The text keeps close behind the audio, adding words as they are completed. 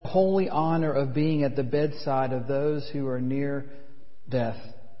holy honor of being at the bedside of those who are near death,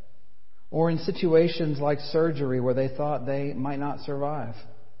 or in situations like surgery where they thought they might not survive.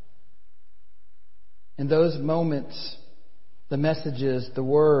 In those moments, the messages, the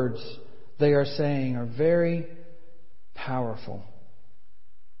words they are saying are very powerful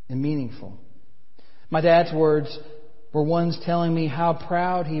and meaningful. My dad's words were ones telling me how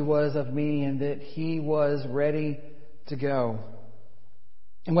proud he was of me and that he was ready to go.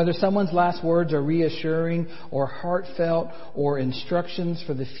 And whether someone's last words are reassuring or heartfelt or instructions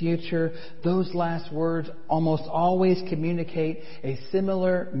for the future, those last words almost always communicate a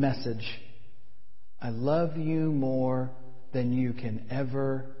similar message. I love you more than you can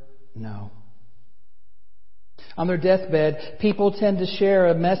ever know. On their deathbed, people tend to share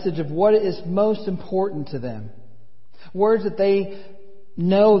a message of what is most important to them. Words that they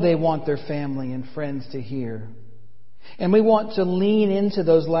know they want their family and friends to hear. And we want to lean into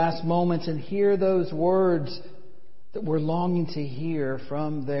those last moments and hear those words that we're longing to hear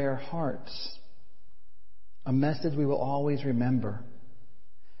from their hearts. A message we will always remember.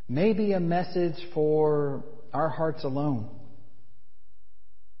 Maybe a message for our hearts alone.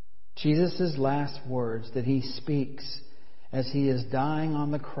 Jesus' last words that he speaks as he is dying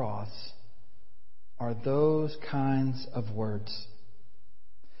on the cross are those kinds of words.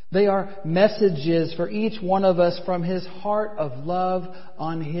 They are messages for each one of us from his heart of love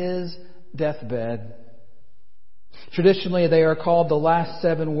on his deathbed. Traditionally, they are called the last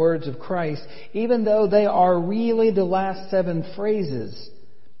 7 words of Christ, even though they are really the last 7 phrases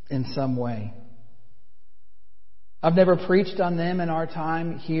in some way. I've never preached on them in our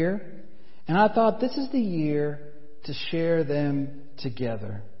time here, and I thought this is the year to share them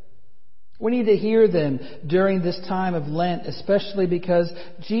together. We need to hear them during this time of Lent, especially because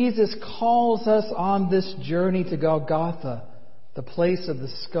Jesus calls us on this journey to Golgotha, the place of the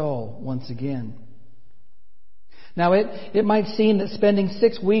skull, once again. Now, it might seem that spending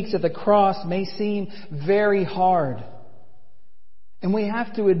 6 weeks at the cross may seem very hard. And we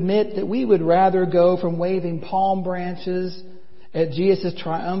have to admit that we would rather go from waving palm branches at Jesus'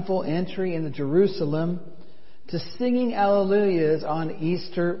 triumphal entry into Jerusalem to singing Alleluias on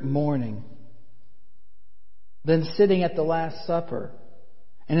Easter morning than sitting at the Last Supper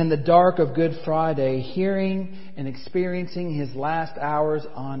and in the dark of Good Friday hearing and experiencing his last hours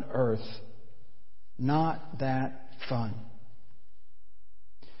on earth. Not that fun.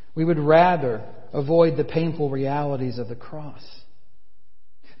 We would rather avoid the painful realities of the cross.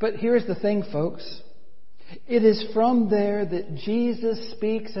 But here's the thing, folks. It is from there that Jesus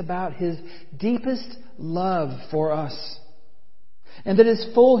speaks about his deepest love for us, and that his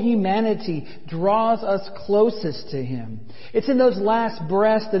full humanity draws us closest to him. It's in those last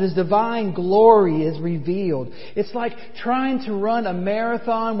breaths that his divine glory is revealed. It's like trying to run a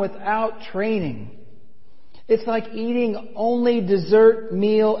marathon without training. It's like eating only dessert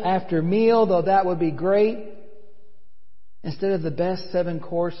meal after meal, though that would be great, instead of the best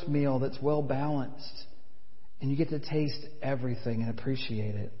 7-course meal that's well balanced. And you get to taste everything and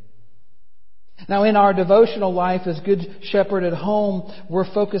appreciate it. Now, in our devotional life as Good Shepherd at Home,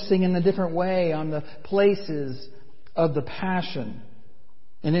 we're focusing in a different way on the places of the Passion.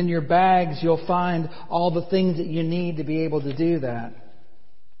 And in your bags, you'll find all the things that you need to be able to do that.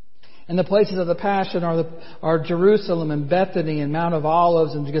 And the places of the Passion are Jerusalem and Bethany and Mount of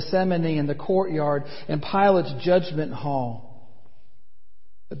Olives and Gethsemane and the courtyard and Pilate's judgment hall.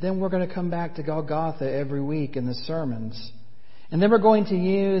 But then we're going to come back to Golgotha every week in the sermons. And then we're going to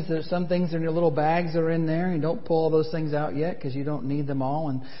use, there's some things in your little bags that are in there. And don't pull all those things out yet because you don't need them all.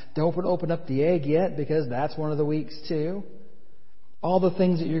 And don't open up the egg yet because that's one of the weeks too. All the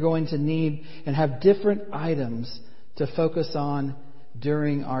things that you're going to need and have different items to focus on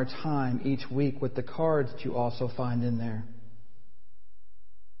during our time each week with the cards that you also find in there.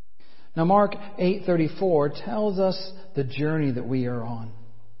 Now, Mark 8:34 tells us the journey that we are on.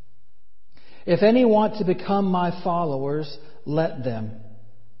 If any want to become my followers, let them.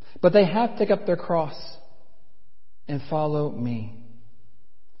 But they have to take up their cross and follow me.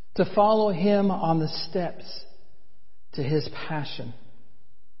 To follow him on the steps to his passion.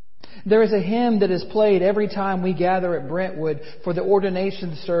 There is a hymn that is played every time we gather at Brentwood for the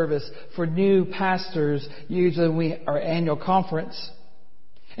ordination service for new pastors, usually our annual conference.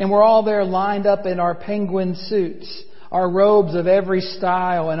 And we're all there lined up in our penguin suits, our robes of every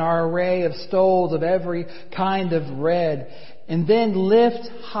style and our array of stoles of every kind of red. And then lift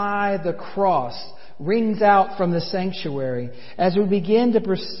high the cross rings out from the sanctuary as we begin to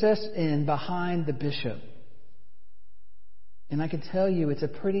process in behind the bishop. And I can tell you it's a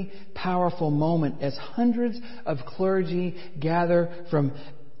pretty powerful moment as hundreds of clergy gather from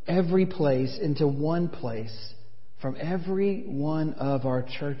every place into one place from every one of our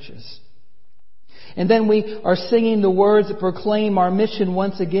churches. And then we are singing the words that proclaim our mission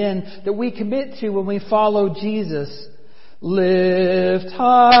once again, that we commit to when we follow Jesus. Lift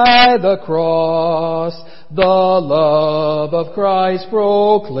high the cross, the love of Christ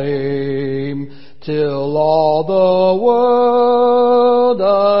proclaim, till all the world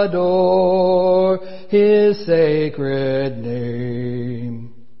adore His sacred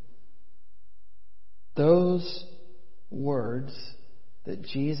name. Those words that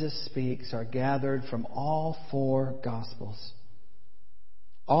Jesus speaks are gathered from all four Gospels.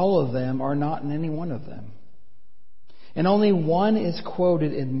 All of them are not in any one of them. And only one is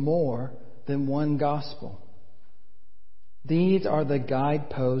quoted in more than one Gospel. These are the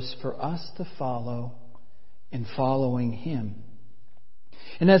guideposts for us to follow in following Him.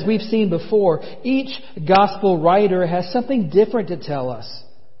 And as we've seen before, each Gospel writer has something different to tell us.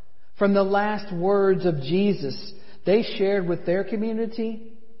 From the last words of Jesus they shared with their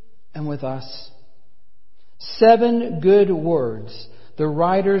community and with us. 7 good words the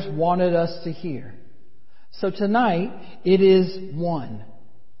writers wanted us to hear. So tonight it is one.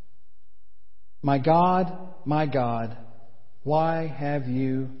 My God, why have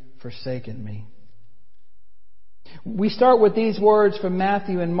you forsaken me? We start with these words from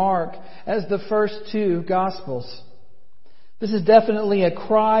Matthew and Mark as the first 2 Gospels. This is definitely a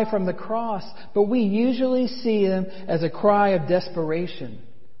cry from the cross, but we usually see them as a cry of desperation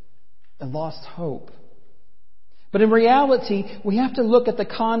and lost hope. But in reality, we have to look at the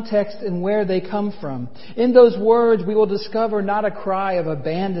context and where they come from. In those words, we will discover not a cry of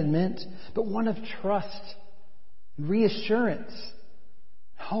abandonment, but one of trust, reassurance,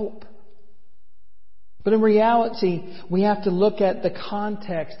 hope. But in reality, we have to look at the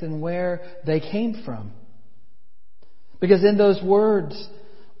context and where they came from. Because in those words,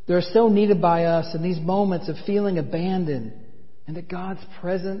 they're so needed by us in these moments of feeling abandoned and that God's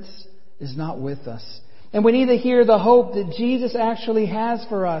presence is not with us. And we need to hear the hope that Jesus actually has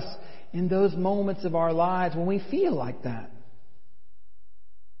for us in those moments of our lives when we feel like that.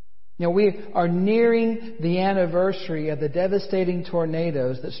 You know, we are nearing the anniversary of the devastating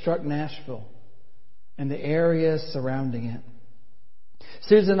tornadoes that struck Nashville and the areas surrounding it.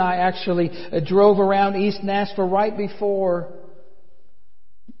 Susan and I actually drove around East Nashville right before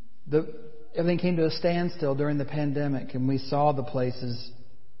everything came to a standstill during the pandemic, and we saw the places.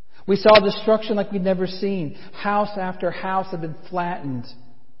 We saw destruction like we'd never seen. House after house had been flattened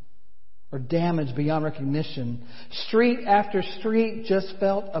or damaged beyond recognition. Street after street just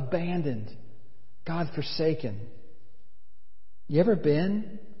felt abandoned, God forsaken. You ever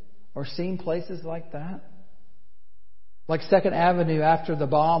been or seen places like that? Like 2nd Avenue after the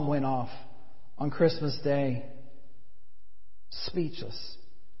bomb went off on Christmas Day. Speechless.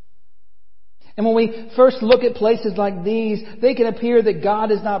 And when we first look at places like these, they can appear that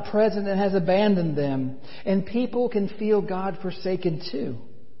God is not present and has abandoned them. And people can feel God forsaken too.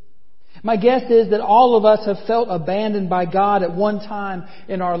 My guess is that all of us have felt abandoned by God at one time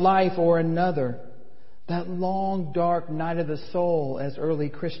in our life or another. That long, dark night of the soul, as early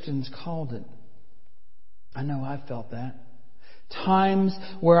Christians called it. I know I've felt that. Times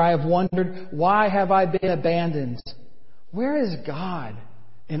where I have wondered, why have I been abandoned? Where is God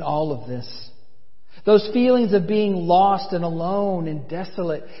in all of this? Those feelings of being lost and alone and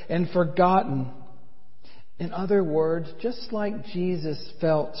desolate and forgotten. In other words, just like Jesus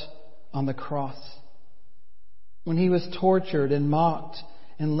felt on the cross when He was tortured and mocked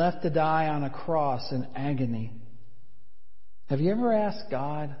and left to die on a cross in agony. Have you ever asked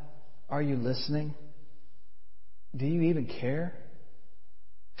God, are you listening? Do you even care?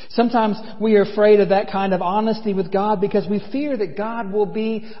 Sometimes we are afraid of that kind of honesty with God because we fear that God will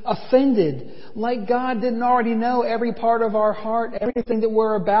be offended. Like God didn't already know every part of our heart, everything that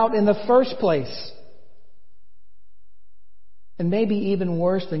we're about in the first place. And maybe even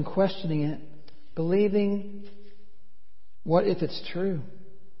worse than questioning it, believing, what if it's true?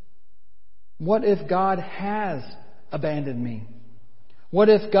 What if God has abandoned me? What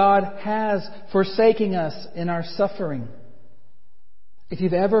if God has forsaken us in our suffering? If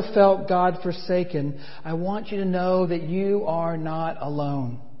you've ever felt God forsaken, I want you to know that you are not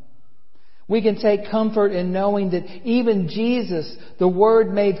alone. We can take comfort in knowing that even Jesus, the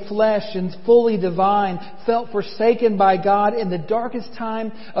Word made flesh and fully divine, felt forsaken by God in the darkest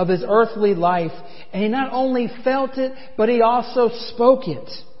time of His earthly life. And He not only felt it, but He also spoke it.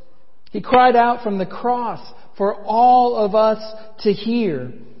 He cried out from the cross for all of us to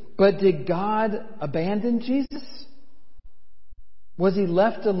hear. But did God abandon Jesus? Was He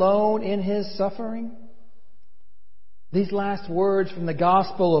left alone in His suffering? These last words from the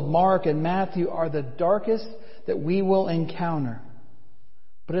Gospel of Mark and Matthew are the darkest that we will encounter.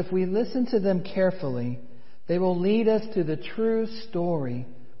 But if we listen to them carefully, they will lead us to the true story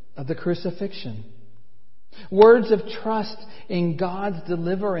of the crucifixion. Words of trust in God's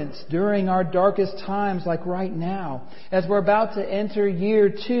deliverance during our darkest times, like right now, as we're about to enter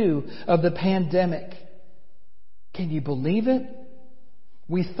year 2 of the pandemic. Can you believe it?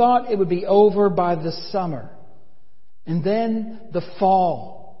 We thought it would be over by the summer, and then the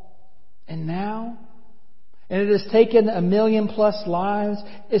fall, and now? And it has taken 1 million+ lives.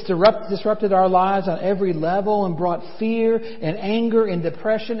 It's disrupted our lives on every level and brought fear and anger and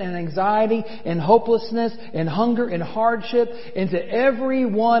depression and anxiety and hopelessness and hunger and hardship into every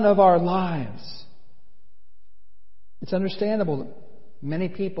one of our lives. It's understandable that many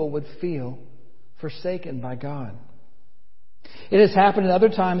people would feel forsaken by God. It has happened at other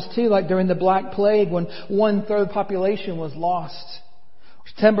times too, like during the Black Plague when 1/3 of the population was lost.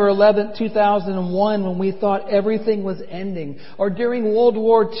 September 11th, 2001, when we thought everything was ending. Or during World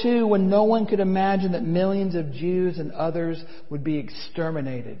War II, when no one could imagine that millions of Jews and others would be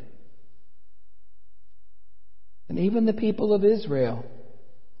exterminated. And even the people of Israel,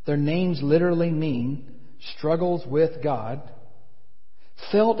 their names literally mean struggles with God,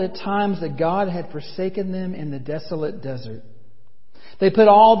 felt at times that God had forsaken them in the desolate desert. They put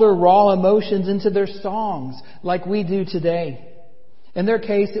all their raw emotions into their songs, like we do today. In their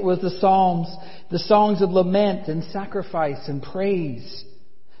case, it was the Psalms, the songs of lament and sacrifice and praise.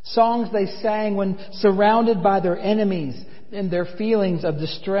 Songs they sang when surrounded by their enemies and their feelings of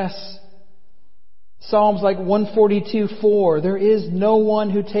distress. Psalms like 142:4, there is no one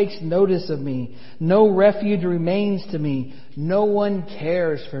who takes notice of me. No refuge remains to me. No one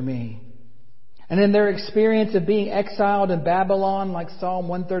cares for me. And in their experience of being exiled in Babylon, like Psalm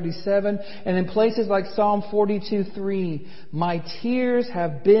 137, and in places like Psalm 42:3, my tears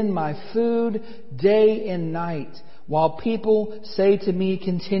have been my food day and night, while people say to me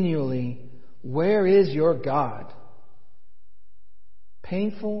continually, where is your God?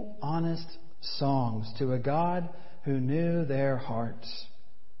 Painful, honest songs to a God who knew their hearts.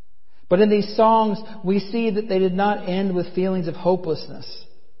 But in these songs, we see that they did not end with feelings of hopelessness.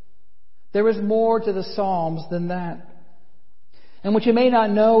 There was more to the Psalms than that. And what you may not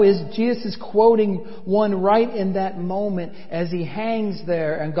know is Jesus is quoting one right in that moment as he hangs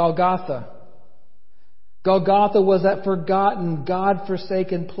there in Golgotha. Golgotha was that forgotten,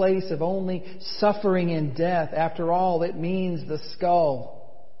 God-forsaken place of only suffering and death. After all, it means the skull.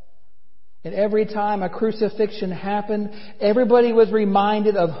 And every time a crucifixion happened, everybody was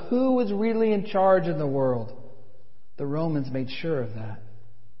reminded of who was really in charge in the world. The Romans made sure of that.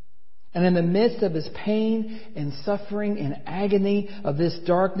 And in the midst of his pain and suffering and agony of this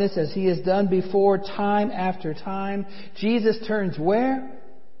darkness, as he has done before time after time, Jesus turns where?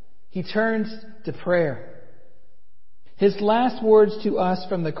 He turns to prayer. His last words to us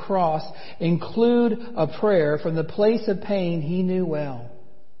from the cross include a prayer from the place of pain he knew well.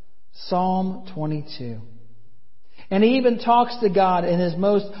 Psalm 22. And he even talks to God in his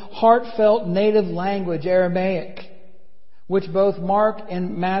most heartfelt native language, Aramaic, which both Mark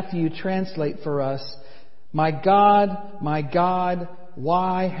and Matthew translate for us. My God,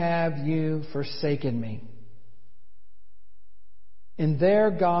 why have you forsaken me? In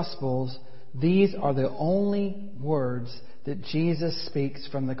their Gospels, these are the only words that Jesus speaks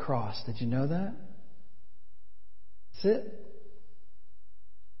from the cross. Did you know that? That's it.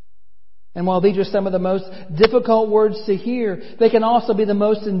 And while these are some of the most difficult words to hear, they can also be the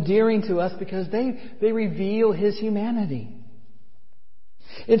most endearing to us because they reveal his humanity.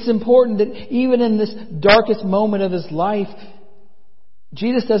 It's important that even in this darkest moment of his life,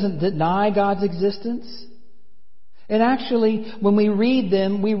 Jesus doesn't deny God's existence. And actually, when we read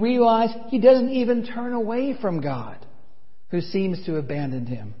them, we realize he doesn't even turn away from God, who seems to have abandoned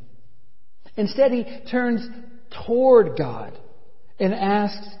him. Instead, he turns toward God and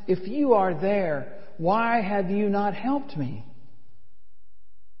asks, if you are there, why have you not helped me?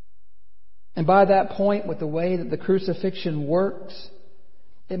 And by that point, with the way that the crucifixion works,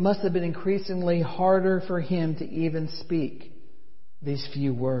 it must have been increasingly harder for him to even speak these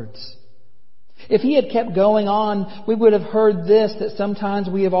few words. If he had kept going on, we would have heard this that sometimes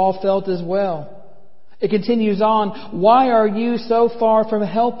we have all felt as well. It continues on, why are you so far from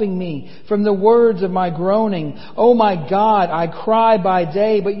helping me, from the words of my groaning? Oh my God, I cry by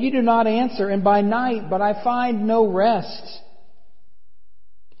day, but you do not answer, and by night, but I find no rest.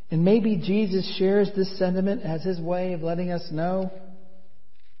 And maybe Jesus shares this sentiment as his way of letting us know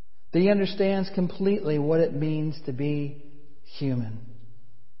that he understands completely what it means to be human.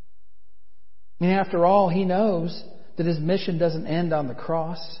 I mean, after all, he knows that his mission doesn't end on the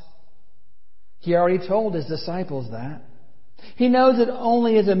cross. He already told his disciples that. He knows it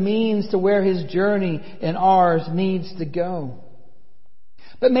only as a means to where his journey and ours needs to go.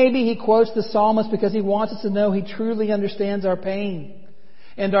 But maybe he quotes the psalmist because he wants us to know he truly understands our pain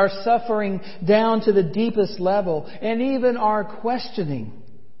and our suffering down to the deepest level, and even our questioning.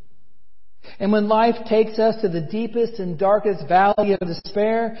 And when life takes us to the deepest and darkest valley of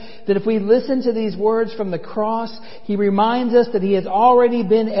despair, that if we listen to these words from the cross, he reminds us that he has already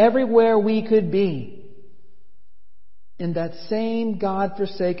been everywhere we could be. In that same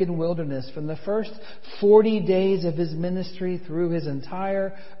God-forsaken wilderness from the first 40 days of his ministry through his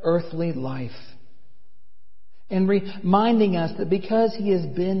entire earthly life. And reminding us that because he has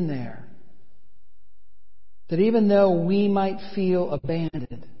been there, that even though we might feel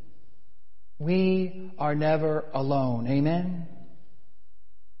abandoned, we are never alone. Amen?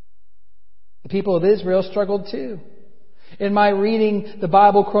 The people of Israel struggled too. In my reading the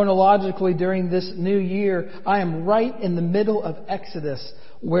Bible chronologically during this new year, I am right in the middle of Exodus,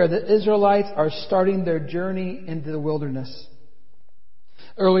 where the Israelites are starting their journey into the wilderness.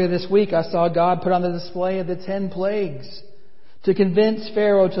 Earlier this week, I saw God put on the display of the 10 plagues to convince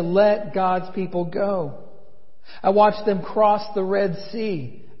Pharaoh to let God's people go. I watched them cross the Red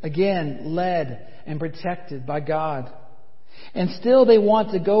Sea, again led and protected by God. And still they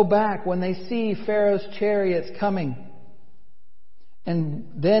want to go back when they see Pharaoh's chariots coming. And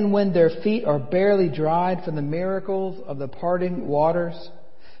then when their feet are barely dried from the miracles of the parting waters,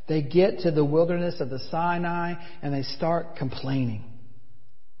 they get to the wilderness of the Sinai and they start complaining.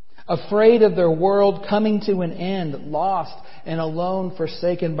 Afraid of their world coming to an end, lost and alone,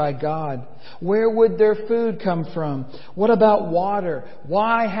 forsaken by God. Where would their food come from? What about water?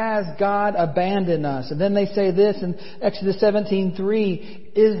 Why has God abandoned us? And then they say this in Exodus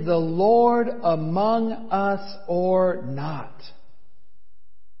 17:3, is the Lord among us or not?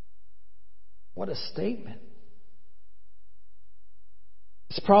 What a statement.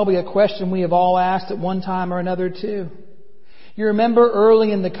 It's probably a question we have all asked at one time or another too. You remember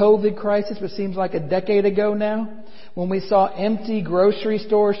early in the COVID crisis, which seems like a decade ago now, when we saw empty grocery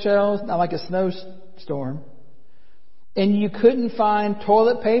store shelves, not like a snowstorm, and you couldn't find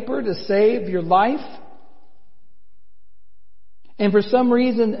toilet paper to save your life? And for some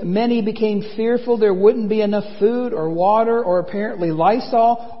reason, many became fearful there wouldn't be enough food or water or apparently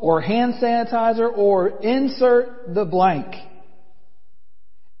Lysol or hand sanitizer or insert the blank.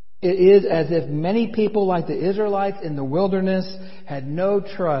 It is as if many people like the Israelites in the wilderness had no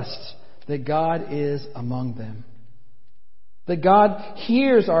trust that God is among them. That God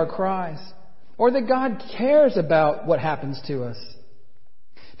hears our cries, or that God cares about what happens to us.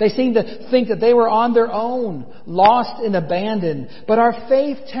 They seem to think that they were on their own, lost and abandoned. But our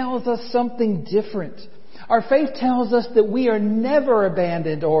faith tells us something different. Our faith tells us that we are never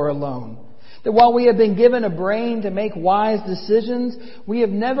abandoned or alone. That while we have been given a brain to make wise decisions, we have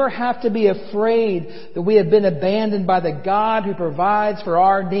never have to be afraid that we have been abandoned by the God who provides for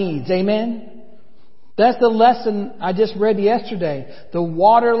our needs. Amen? That's the lesson I just read yesterday. The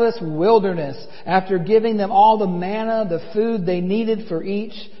waterless wilderness. After giving them all the manna, the food they needed for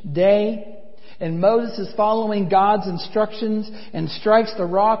each day. And Moses is following God's instructions and strikes the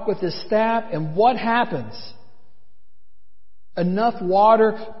rock with his staff. And what happens? Enough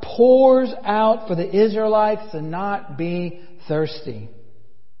water pours out for the Israelites to not be thirsty.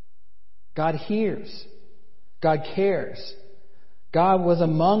 God hears. God cares. God was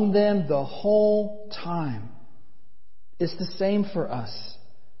among them the whole time. It's the same for us.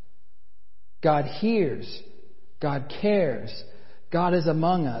 God hears. God cares. God is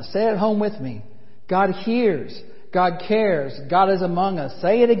among us. Say it at home with me. God hears. God cares. God is among us.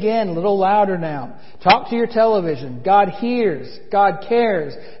 Say it again, a little louder now. Talk to your television. God hears. God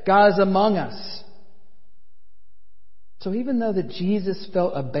cares. God is among us. So even though that Jesus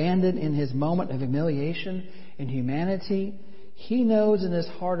felt abandoned in his moment of humiliation and humanity, he knows in his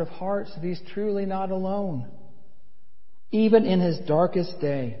heart of hearts that he's truly not alone, even in his darkest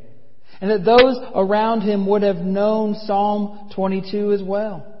day. And that those around him would have known Psalm 22 as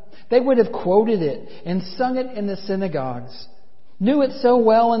well. They would have quoted it and sung it in the synagogues. Knew it so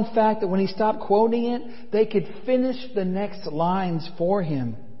well, in fact, that when he stopped quoting it, they could finish the next lines for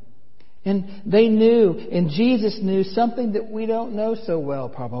him. And they knew, and Jesus knew, something that we don't know so well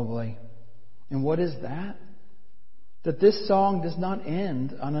probably. And what is that? That this song does not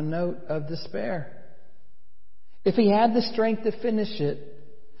end on a note of despair. If he had the strength to finish it,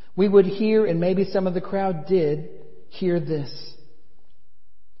 we would hear, and maybe some of the crowd did, hear this.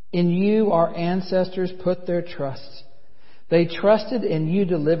 In you our ancestors put their trust. They trusted and you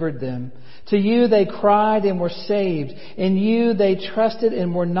delivered them. To you they cried and were saved. In you they trusted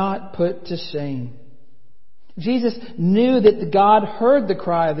and were not put to shame. Jesus knew that God heard the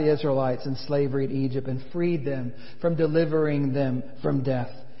cry of the Israelites in slavery in Egypt and freed them from delivering them from death.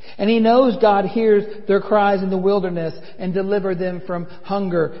 And He knows God hears their cries in the wilderness and delivered them from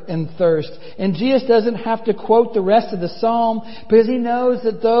hunger and thirst. And Jesus doesn't have to quote the rest of the psalm because He knows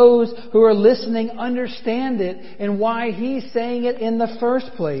that those who are listening understand it and why He's saying it in the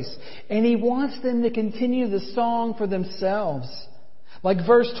first place. And He wants them to continue the song for themselves. Like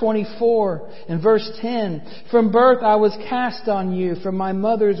verse 24 and verse 10, from birth I was cast on you, from my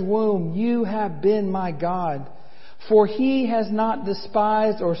mother's womb you have been my God. For He has not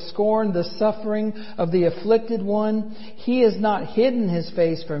despised or scorned the suffering of the afflicted one. He has not hidden His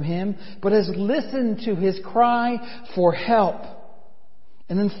face from him, but has listened to his cry for help.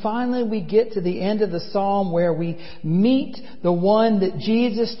 And then finally we get to the end of the psalm where we meet the one that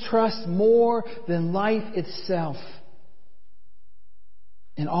Jesus trusts more than life itself.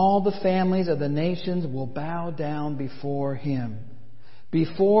 And all the families of the nations will bow down before Him.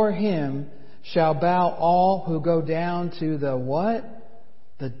 Before Him shall bow all who go down to the what?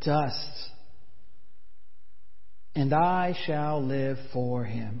 The dust. And I shall live for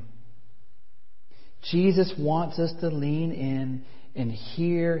Him. Jesus wants us to lean in and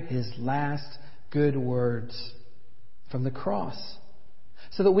hear His last good words from the cross,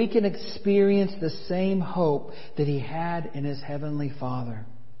 so that we can experience the same hope that He had in His Heavenly Father,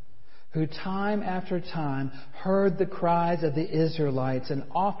 who time after time heard the cries of the Israelites and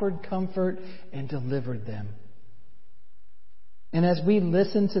offered comfort and delivered them. And as we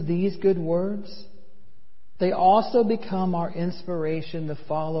listen to these good words, they also become our inspiration to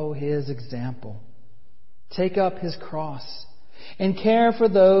follow His example. Take up His cross and care for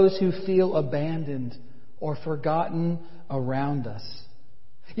those who feel abandoned or forgotten around us.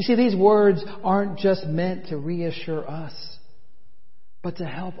 You see, these words aren't just meant to reassure us, but to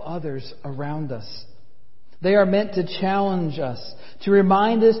help others around us. They are meant to challenge us, to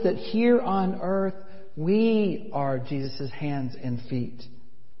remind us that here on earth, we are Jesus' hands and feet.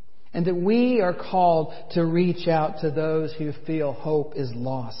 And that we are called to reach out to those who feel hope is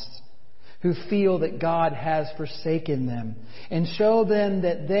lost, who feel that God has forsaken them, and show them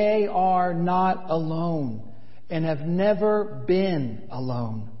that they are not alone and have never been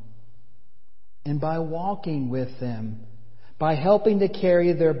alone. And by walking with them, by helping to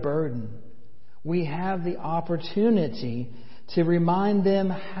carry their burden, we have the opportunity to remind them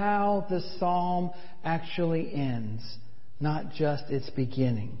how the psalm actually ends, not just its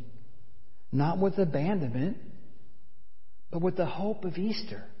beginning. Not with abandonment, but with the hope of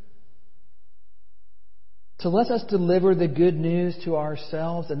Easter. So let us deliver the good news to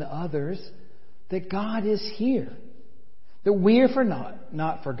ourselves and others that God is here, that we are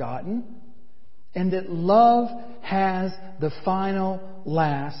not forgotten, and that love has the final,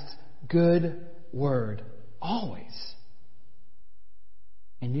 last, good word, always.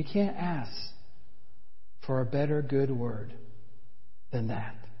 And you can't ask for a better good word than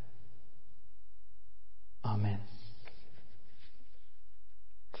that. Amen.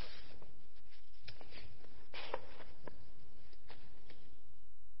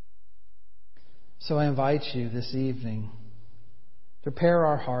 So I invite you this evening to prepare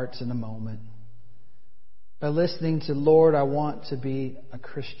our hearts in a moment by listening to, Lord, I want to be a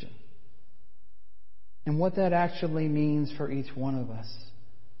Christian. And what that actually means for each one of us.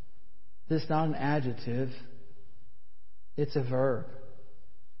 This is not an adjective, it's a verb.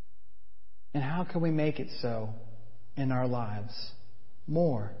 And how can we make it so in our lives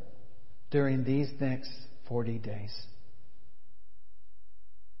more during these next 40 days?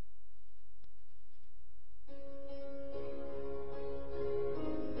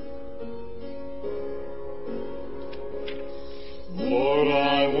 Lord,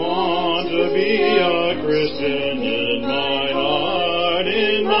 I want to be a Christian in my heart,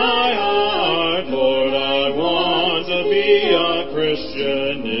 in my heart. Lord, I want to be a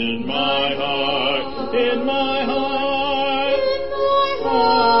Christian in my heart, in my heart,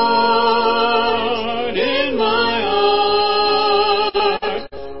 in my heart.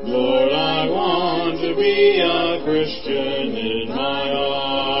 Lord, I want to be a Christian in my heart.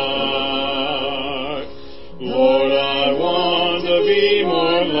 Lord, I want to be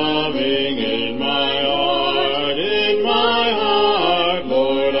more loving in my heart, in my heart.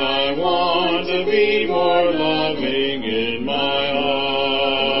 Lord, I want to be more loving in my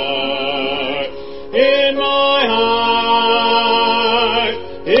heart, in my heart,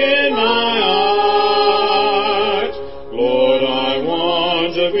 in my heart. Lord, I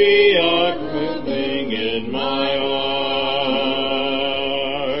want to be a good thing in my heart.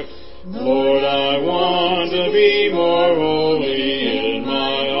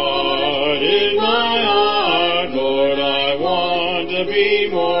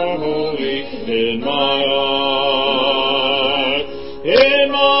 in my heart,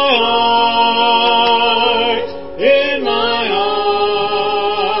 in my heart, in my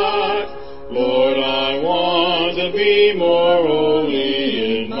heart. Lord, I want to be more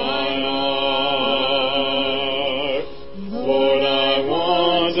holy in my heart. Lord, I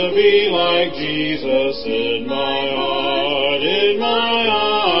want to be like Jesus in my heart, in my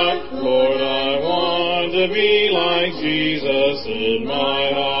heart. Lord, I want to be like Jesus in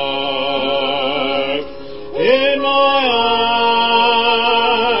my heart, in my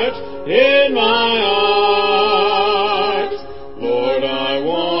heart, in my heart. Lord, I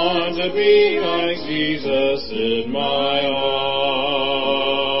want to be like Jesus in my heart.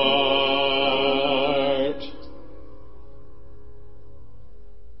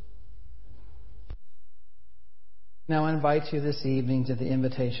 Now I invite you this evening to the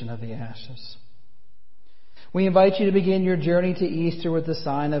invitation of the ashes. We invite you to begin your journey to Easter with the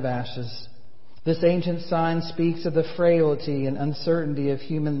sign of ashes. This ancient sign speaks of the frailty and uncertainty of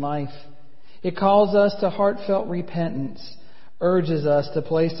human life. It calls us to heartfelt repentance, urges us to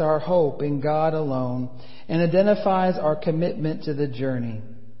place our hope in God alone, and identifies our commitment to the journey.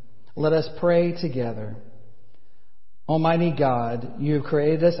 Let us pray together. Almighty God, you have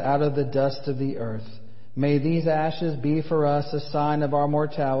created us out of the dust of the earth. May these ashes be for us a sign of our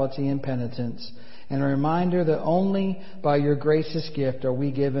mortality and penitence, and a reminder that only by your gracious gift are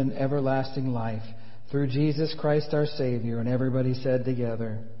we given everlasting life, through Jesus Christ our Savior. And everybody said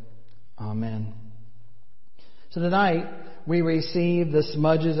together, Amen. So tonight, we receive the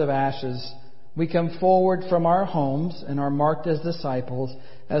smudges of ashes. We come forward from our homes and are marked as disciples,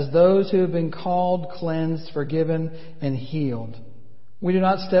 as those who have been called, cleansed, forgiven, and healed. We do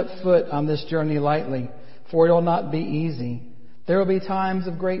not step foot on this journey lightly, for it will not be easy. There will be times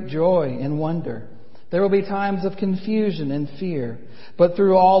of great joy and wonder. There will be times of confusion and fear. But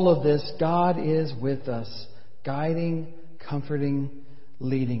through all of this, God is with us, guiding, comforting,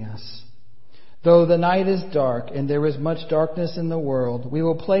 leading us. Though the night is dark and there is much darkness in the world, we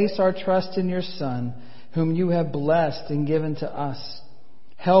will place our trust in your Son, whom you have blessed and given to us.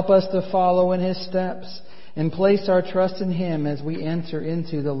 Help us to follow in his steps and place our trust in him as we enter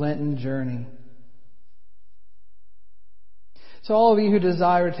into the Lenten journey. So all of you who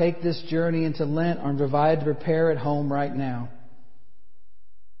desire to take this journey into Lent are invited to prepare at home right now.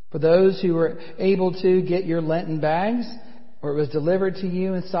 For those who are able to get your Lenten bags, or it was delivered to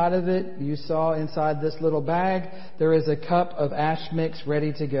you inside of it, you saw inside this little bag, there is a cup of ash mix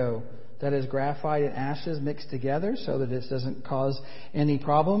ready to go. That is graphite and ashes mixed together so that it doesn't cause any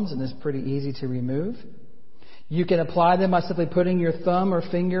problems and is pretty easy to remove. You can apply them by simply putting your thumb or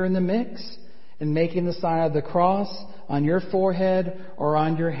finger in the mix and making the sign of the cross on your forehead or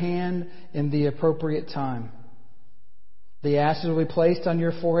on your hand in the appropriate time. The ashes will be placed on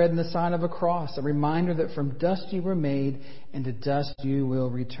your forehead in the sign of a cross, a reminder that from dust you were made and to dust you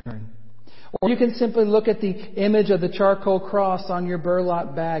will return. Or you can simply look at the image of the charcoal cross on your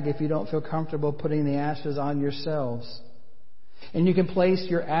burlap bag if you don't feel comfortable putting the ashes on yourselves. And you can place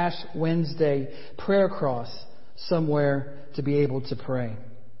your Ash Wednesday prayer cross somewhere to be able to pray.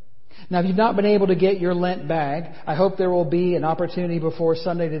 Now, if you've not been able to get your Lent bag, I hope there will be an opportunity before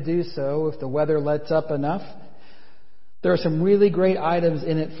Sunday to do so if the weather lets up enough. There are some really great items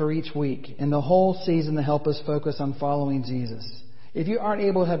in it for each week and the whole season to help us focus on following Jesus. If you aren't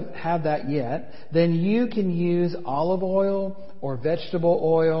able to have that yet, then you can use olive oil or vegetable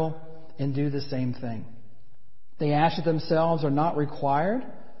oil and do the same thing. The ashes themselves are not required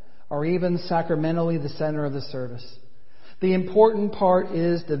or even sacramentally the center of the service. The important part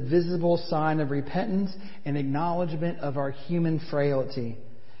is the visible sign of repentance and acknowledgement of our human frailty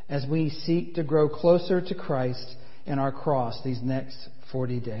as we seek to grow closer to Christ and our cross these next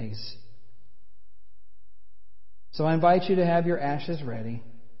 40 days. So I invite you to have your ashes ready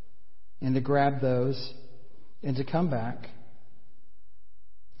and to grab those and to come back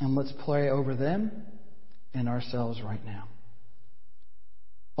and let's pray over them and ourselves right now.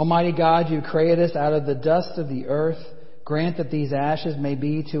 Almighty God, you created us out of the dust of the earth. Grant that these ashes may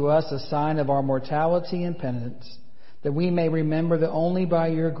be to us a sign of our mortality and penitence, that we may remember that only by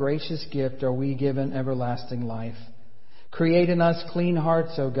your gracious gift are we given everlasting life. Create in us clean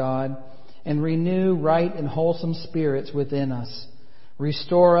hearts, O God, and renew right and wholesome spirits within us.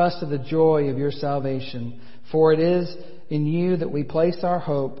 Restore us to the joy of your salvation, for it is in you that we place our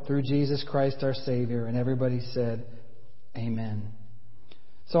hope through Jesus Christ our Savior. And everybody said, Amen.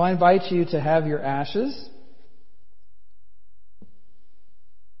 So I invite you to have your ashes.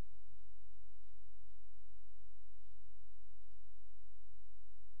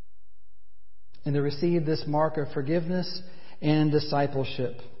 And to receive this mark of forgiveness and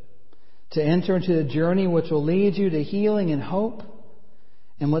discipleship. to enter into the journey which will lead you to healing and hope.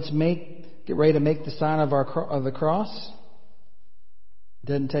 And let's get ready to make the sign of the cross. It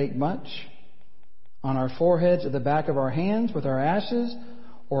doesn't take much. On our foreheads, at the back of our hands, with our ashes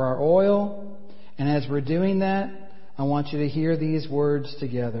or our oil. And as we're doing that, I want you to hear these words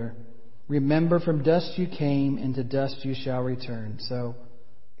together. Remember, from dust you came, and to dust you shall return. So,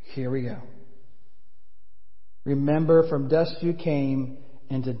 here we go. Remember, from dust you came,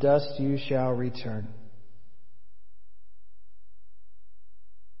 and to dust you shall return.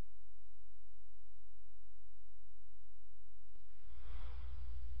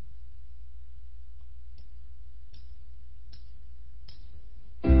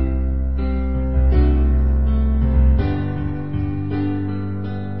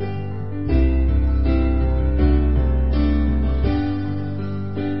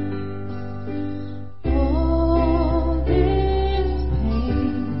 All this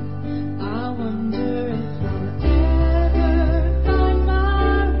pain, I wonder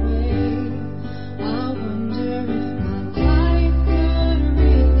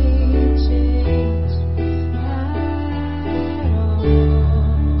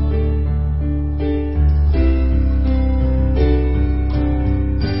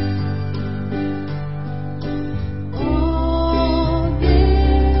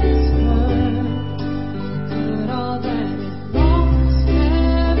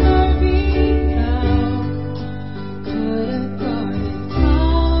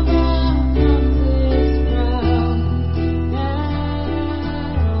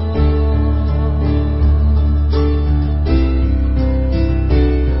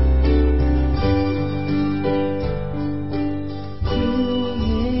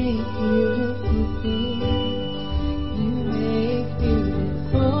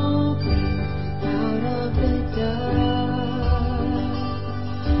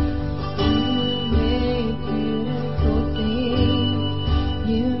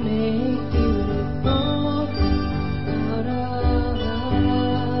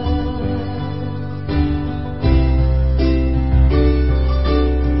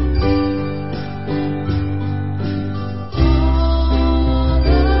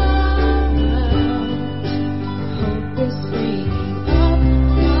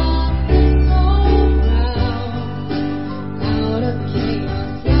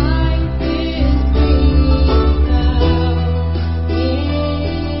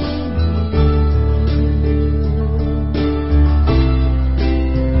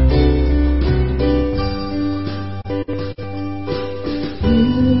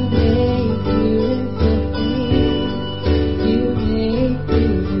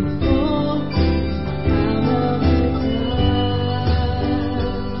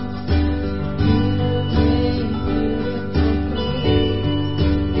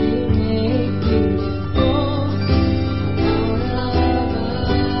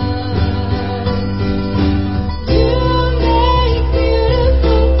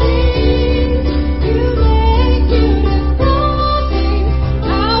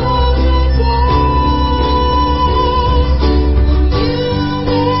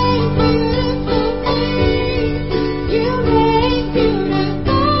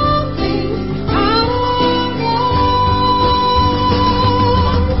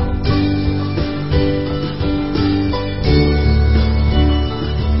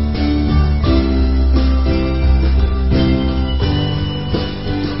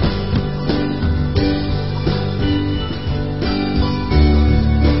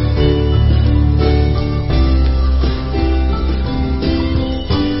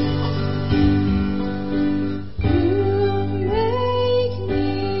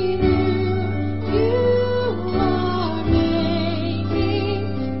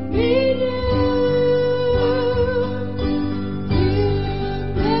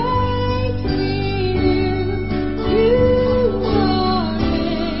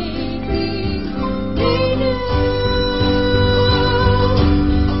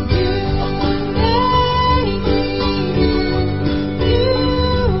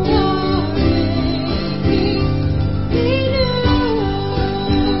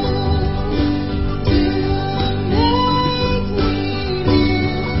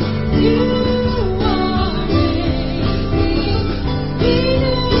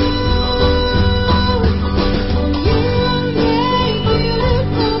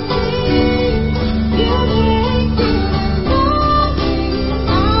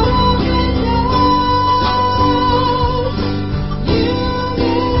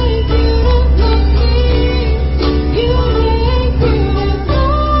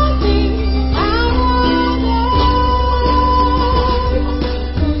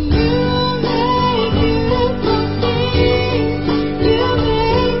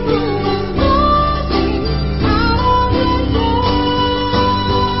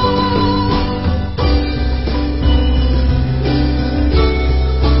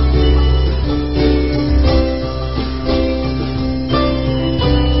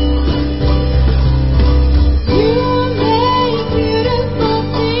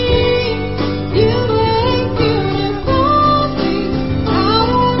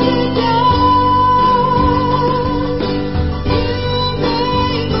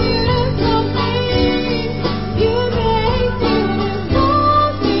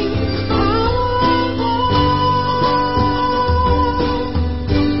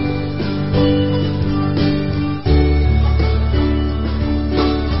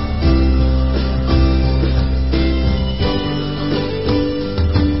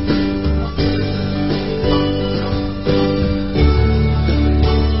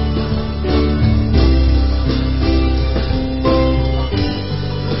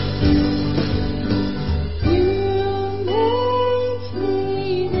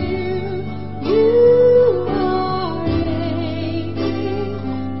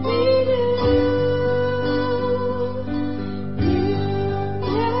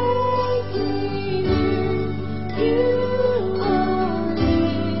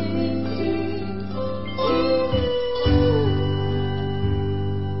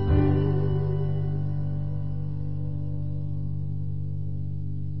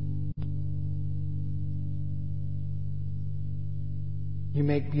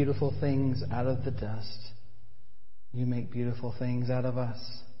make beautiful things out of the dust. You make beautiful things out of us.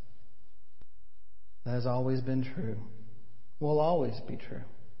 That has always been true. Will always be true.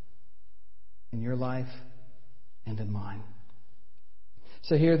 In your life and in mine.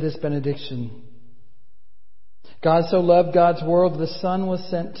 So hear this benediction. God so loved God's world, the Son was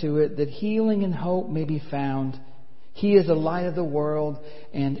sent to it, that healing and hope may be found. He is the light of the world,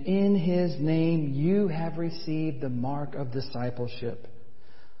 and in His name you have received the mark of discipleship.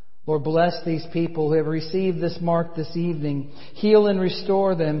 Lord, bless these people who have received this mark this evening. Heal and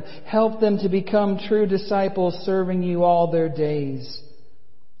restore them. Help them to become true disciples, serving you all their days.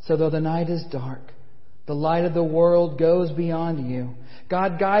 So though the night is dark, the light of the world goes beyond you.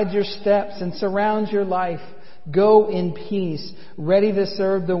 God guides your steps and surrounds your life. Go in peace, ready to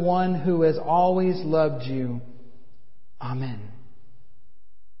serve the one who has always loved you. Amen.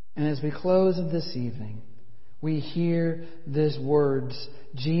 And as we close this evening, we hear these words,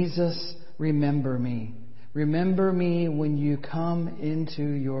 Jesus, remember me. Remember me when you come into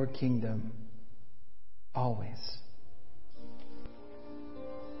your kingdom. Always.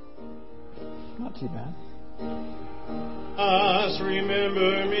 Not too bad. Jesus,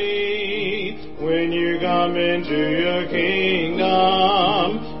 remember me when you come into your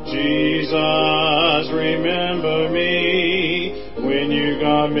kingdom. Jesus, remember me when you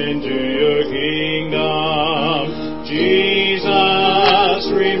come into your kingdom. Jesus,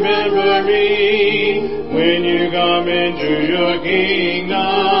 remember me when you come into your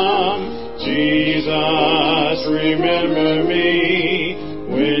kingdom. Jesus, remember me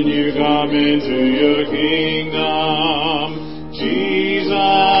when you come into your kingdom.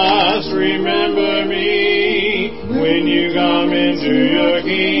 Jesus, remember me when you come into your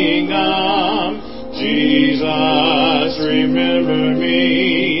kingdom. Jesus, remember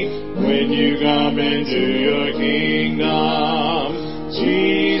me when you come into your kingdom.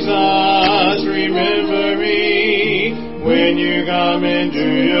 Jesus, remember me when you come into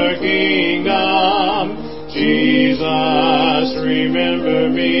your kingdom. Jesus, remember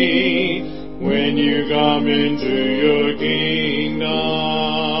me when you come into your